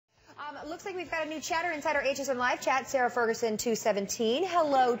Looks like we've got a new chatter inside our HSN Live chat. Sarah Ferguson 217.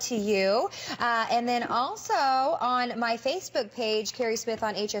 Hello to you. And then also on my Facebook page, Carrie Smith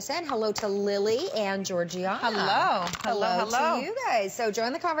on HSN. Hello to Lily and Georgiana. Hello. Hello to you guys. So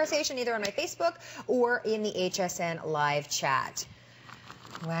join the conversation either on my Facebook or in the HSN Live chat.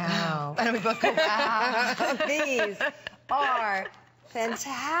 Wow. I know we both go, wow. These are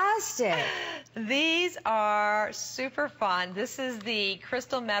fantastic. These are super fun. This is the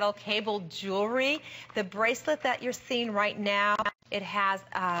crystal metal cable jewelry. The bracelet that you're seeing right now, it has,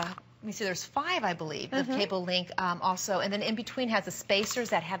 let me see, there's 5, I believe, the cable link also. And then in between has the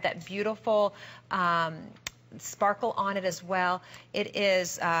spacers that have that beautiful sparkle on it as well. It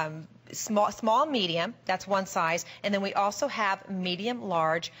is small, medium, that's one size, and then we also have medium,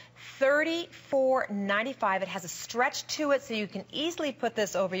 large, $34.95. It has a stretch to it, so you can easily put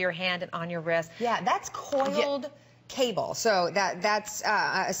this over your hand and on your wrist. Yeah, that's coiled cable. So that's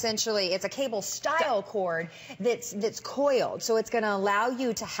essentially, it's a cable style cord that's coiled. So it's going to allow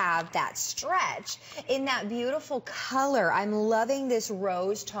you to have that stretch in that beautiful color. I'm loving this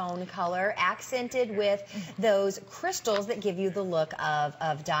rose tone color accented with those crystals that give you the look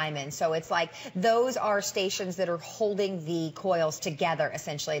of diamonds. So it's like those are stations that are holding the coils together.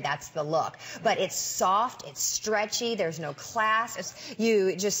 Essentially, that's the look. But it's soft, it's stretchy, there's no clasps.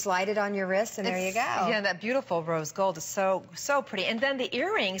 You just slide it on your wrist and there you go. Yeah, that beautiful rose gold is so pretty. And then the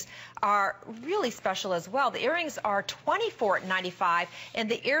earrings are really special as well. The earrings are $24.95, and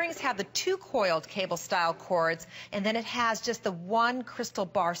the earrings have the 2 coiled cable style cords, and then it has just the 1 crystal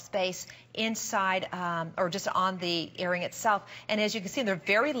bar space inside or just on the earring itself. And as you can see, they're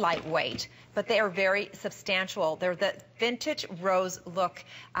very lightweight, but they are very substantial. They're the vintage rose look,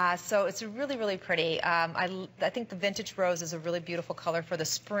 so it's really pretty. I think the vintage rose is a really beautiful color for the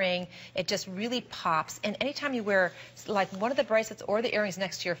spring. It just really pops, and anytime you wear like one of the bracelets or the earrings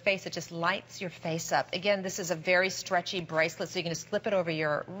next to your face, it just lights your face up. Again, this is a very stretchy bracelet, so you can just slip it over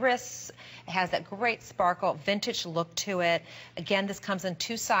your wrists. It has that great sparkle, vintage look to it. Again, this comes in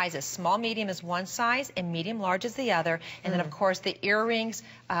 2 sizes. Small, medium is one size, and medium, large is the other. And then, of course, the earrings,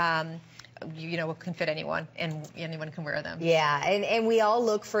 you know, can fit anyone, and anyone can wear them. Yeah, and we all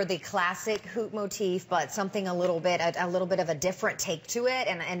look for the classic hoop motif, but something a little bit of a different take to it,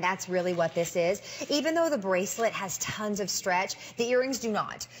 and that's really what this is. Even though the bracelet has tons of stretch, the earrings do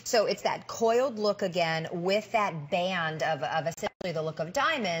not. So it's that coiled look again with that band of essentially the look of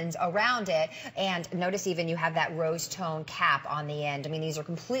diamonds around it, and notice even you have that rose tone cap on the end. I mean, these are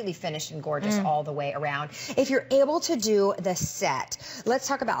completely finished and gorgeous all the way around. If you're able to do the set, let's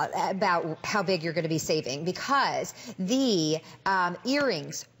talk about how big you're going to be saving, because the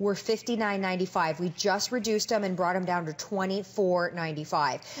earrings were $59.95. We just reduced them and brought them down to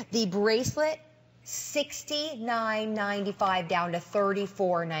 $24.95. The bracelet, $69.95 down to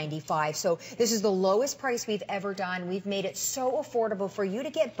 $34.95. So this is the lowest price we've ever done. We've made it so affordable for you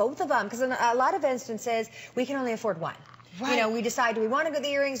to get both of them, because in a lot of instances we can only afford one. Right. You know, we decide, do we want to go with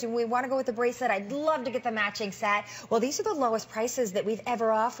the earrings? Do we want to go with the bracelet? I'd love to get the matching set. Well, these are the lowest prices that we've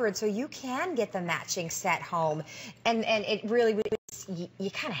ever offered, so you can get the matching set home. And it really, you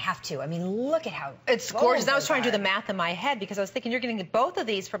kind of have to. I mean, look at how it's gorgeous. I was trying to do the math in my head, because I was thinking you're getting both of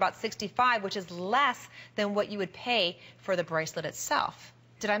these for about $65, which is less than what you would pay for the bracelet itself.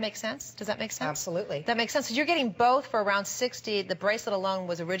 Did I make sense? Does that make sense? Absolutely. That makes sense. So you're getting both for around $60. The bracelet alone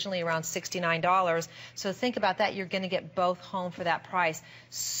was originally around $69. So think about that. You're going to get both home for that price.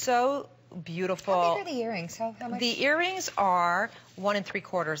 So beautiful. How big are the earrings? How much? The earrings are 1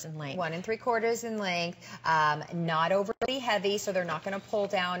 3/4 in length. 1 3/4 in length. Not overly heavy, so they're not going to pull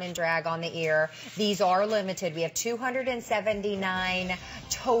down and drag on the ear. These are limited. We have 279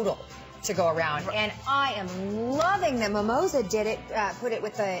 total to go around, and I am loving that Mimosa did it, put it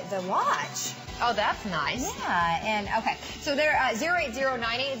with the watch. Oh, that's nice. Yeah, and okay, so there,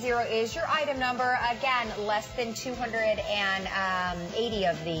 080980 is your item number. Again, less than 280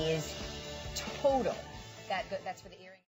 of these total. That's for the earring.